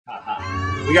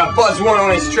We got Buzz One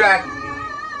on his track,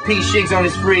 p.shiggz on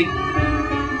his free.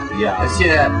 Yeah. Let's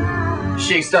hear that.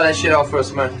 Shigz, start that shit off for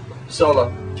us, man.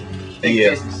 SoLow. Big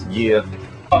business. Yeah.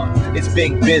 It's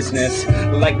big business,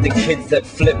 like the kids that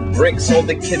flip bricks, all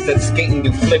the kids that skate and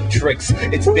do flip tricks.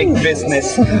 It's big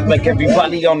business, like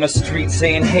everybody on the street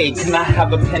saying, hey, can I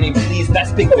have a penny please?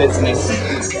 That's big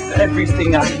business.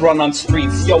 Everything I run on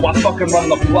streets, yo, I fucking run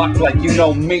the block like you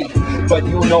know me. But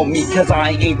you know me, cause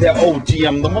I ain't that OG,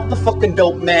 I'm the motherfucking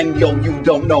dope man, yo, you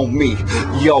don't know me.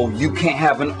 Yo, you can't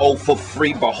have an O for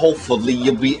free, but hopefully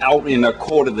you'll be out in a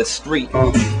quarter of the street.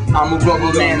 I'm a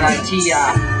rubber man like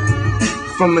T.R.U.T.H.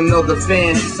 From another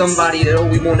fan, somebody that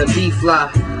always wanna be fly,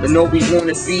 but always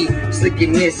wanna be slick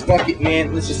in this. Fuck it,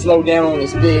 man, let's just slow down on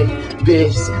this big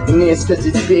business, cause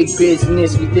it's big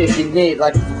business. We thinking it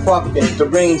like fucking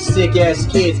deranged, sick ass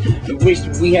kids. We wish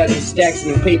we had these stacks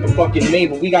and paper fucking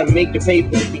made, but we gotta make the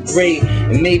paper to be great,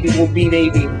 and maybe we'll be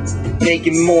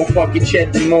making more fucking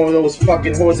check than more of those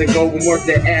fucking whores that go and work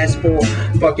their ass for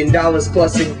fucking dollars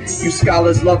plus, and you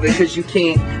scholars love it cause you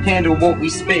can't handle what we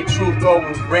spit. Truth go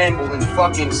and ramble and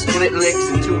fucking split licks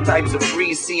and two types of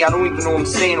freeze. See, I don't even know what I'm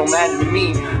saying, don't matter to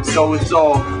me. So it's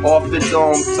all off the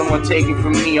dome, someone taking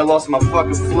from me. I lost my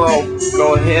fucking flow.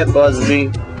 Go ahead, buzz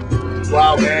me.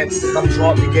 Wow, man, I'm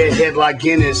drunk to get hit like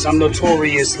Guinness. I'm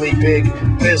notoriously big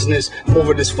business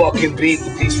over this fucking beat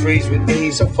with these frees with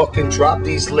ease. I fucking drop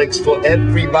these licks for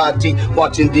everybody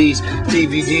watching these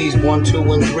DVDs 1,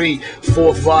 2, and 3,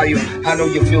 4th volume. I know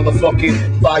you feel the fucking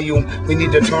volume. We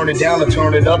need to turn it down and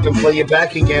turn it up and play it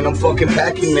back again. I'm fucking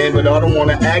packing, man, but I don't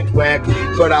wanna act whack.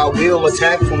 But I will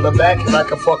attack from the back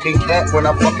like a fucking cat when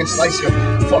I fucking slice your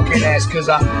fucking ass. Cause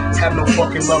I have no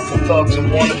fucking love for thugs and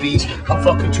wannabes. I'm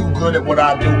fucking too good at what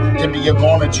I do to be a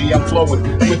goner G. I'm flowing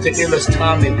with the illest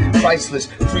timing, priceless,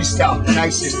 freestyle,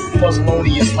 nicest,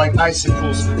 puzzlonious like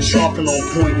icicles, sharp and on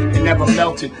point, and never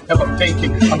melted, never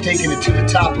faking. I'm taking it to the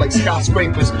top like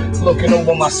skyscrapers, looking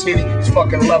over my city. It's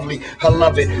fucking lovely, I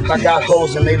love it. I got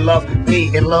hoes and they love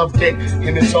me and love dick,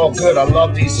 and it's all good. I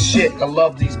love these shit, I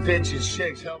love these bitches,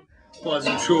 chicks.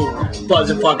 Buzzing true,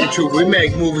 buzzing fucking true. We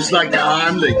make movies like the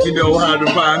Heimlich, you know how the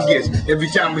rhyme gets. Every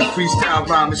time we freestyle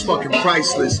rhyme, it's fucking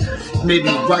priceless. Maybe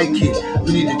right kid,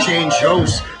 we need to change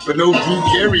hosts, but no Drew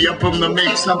Carey up on the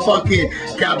mix. I'm fucking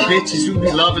got bitches who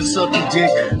be loving sucking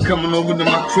dick, coming over to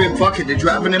my crib, fuck it, they're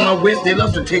driving in my whip. They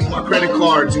love to take my credit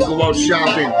cards and go out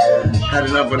shopping. Had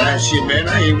enough of that shit, man.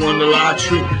 I ain't won the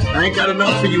lottery. I ain't got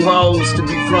enough for you hoes to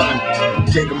be frontin',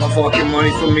 taking my fucking money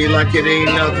from me like it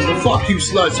ain't nothing. But fuck you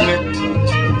sluts, man.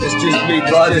 It's just me.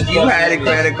 Buzz, if you had a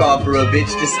credit card for a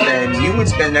bitch to spend, you would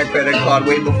spend that credit card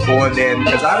way before then.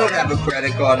 Cause I don't have a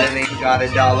credit card that ain't got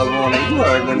 $1 on it. You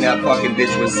heard when that fucking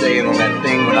bitch was saying on that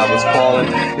thing when I was calling.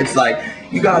 It's like,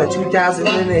 you got a 2,000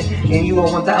 limit and you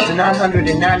owe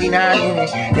 1,999 in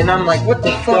it. And I'm like, what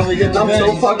the fuck? I'm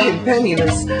so fucking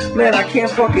penniless. Man, I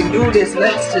can't fucking do this.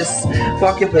 Let's just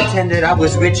fucking pretend that I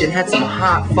was rich and had some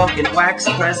hot fucking wax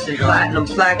pressed and platinum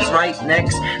plaques right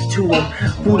next to him.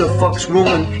 Who the fuck's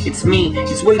ruined? It's me.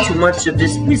 It's way too much of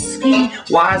this whiskey.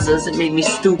 Wowzers, it made me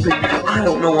stupid. I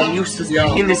don't know, I'm useless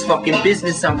in this fucking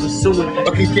business I'm pursuing. I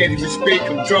can't even speak,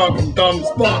 I'm drunk, I'm dumb as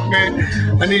fuck,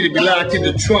 man. I need to be locked in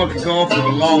the trunk and gone for a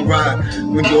long ride.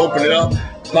 When you open it up,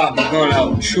 pop my gun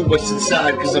out and shoot what's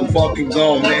inside, cause I'm fucking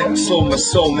gone, man. I sold my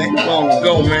soul, man, long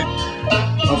ago, man.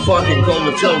 I'm fucking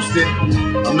gonna toast it.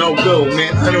 I'm no good,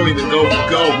 man. I don't even go for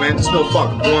gold, man. There's no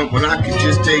fucking point when I can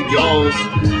just take yours.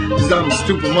 Cause I'm a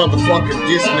stupid motherfucker,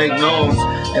 just make noise.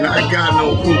 And I got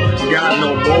no hoop, you got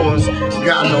no boys. You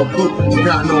got no poop, you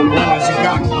got no boys. You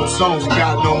got no songs, you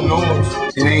got no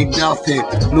noise. It ain't nothing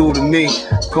new to me.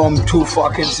 Come 2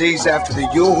 fucking Z's after the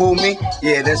you who me?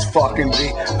 Yeah, that's fucking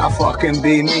me. I fucking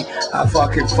be me. I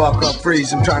fucking fuck up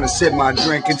freeze. I'm trying to sip my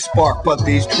drink and spark, but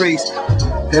these trees,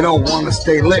 they don't want to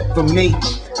stay lit for me.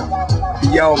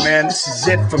 Yo, man, this is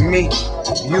it for me.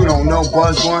 You don't know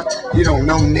Buzz One, you don't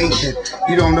know Nathan,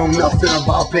 you don't know nothing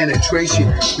about penetration.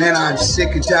 Man, I'm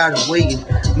sick and tired of waiting.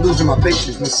 I'm losing my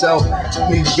patience myself. I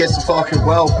need to get some fucking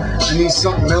wealth. I need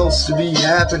something else to be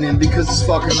happening because this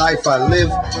fucking life I live,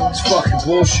 it's fucking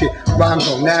bullshit. Rhymes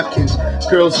on napkins,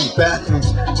 girls in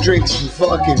bathrooms, drinks in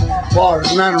fucking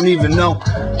bars, and I don't even know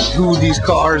who these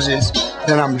cars is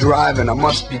that I'm driving. I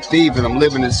must be thieving. I'm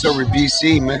living in Surrey,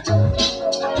 BC, man.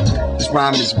 This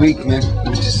rhyme is weak, man. Let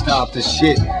me just stop this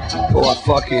shit. Oh, I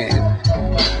fucking...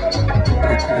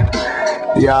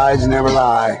 The eyes never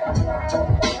lie.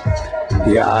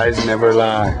 The eyes never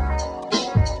lie.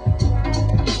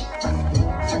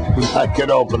 I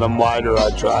could open them wider, I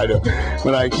try to,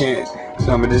 but I can't.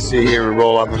 So I'm gonna sit here and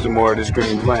roll up with some more of this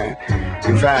green plant.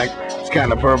 In fact,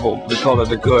 kind of purple. They call it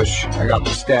the Kush. I got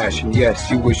the stash, and yes,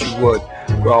 you wish you would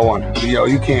grow one. Yo,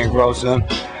 you can't grow, son.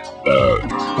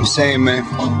 I'm saying, man,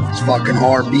 it's fucking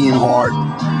hard being hard.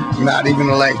 I'm not even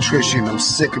an electrician. I'm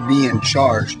sick of being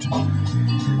charged.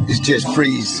 It's just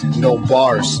freeze, no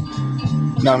bars.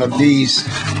 None of these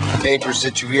papers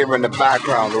that you hear in the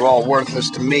background are all worthless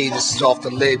to me. This is off the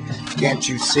lid. Can't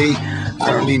you see?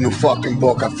 I don't need no fucking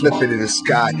book. I flip it in the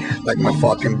sky like my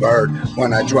fucking bird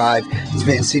when I drive. It's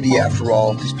Van City after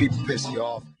all. These people piss you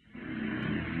off.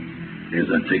 As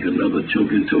I take another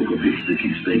choking toke of his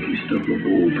sticky, stanky stuff, a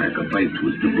whole pack of pipe,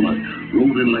 twist the blunt,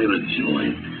 roll and light a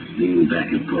joint, lean back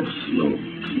and puff slow,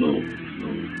 slow,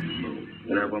 slow, slow.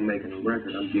 Whenever I'm making a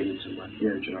record, I'm getting to my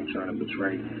character. I'm trying to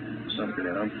betray something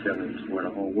that I'm feeling where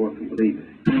the whole world can believe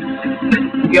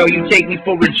it. Yo, you take me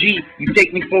for a G, you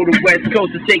take me for the West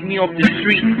Coast, to take me off the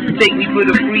street, take me for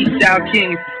the freestyle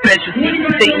king, especially,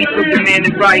 take me for the man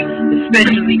that writes,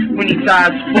 especially when he's high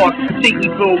as fuck, take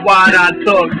me for a wide-eyed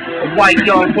thug, a white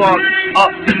young punk,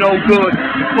 up to no good,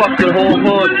 fuck the whole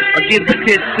hood, I give the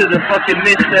piss to the fucking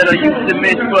miss that I used to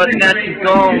miss, but now she's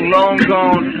gone, long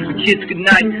gone, kids good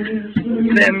night.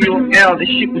 Samuel L, this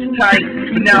shit was tight,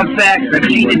 but now I'm back, like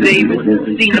Gina Davis,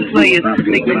 seen the players,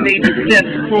 making major steps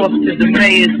across to the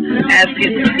mayors,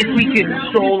 asking if we could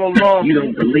stroll along, You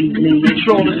don't believe me?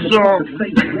 control the song,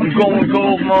 I'm going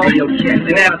gold, mom,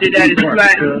 and after that it's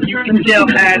flat, you can tell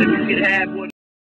Adam, you can have what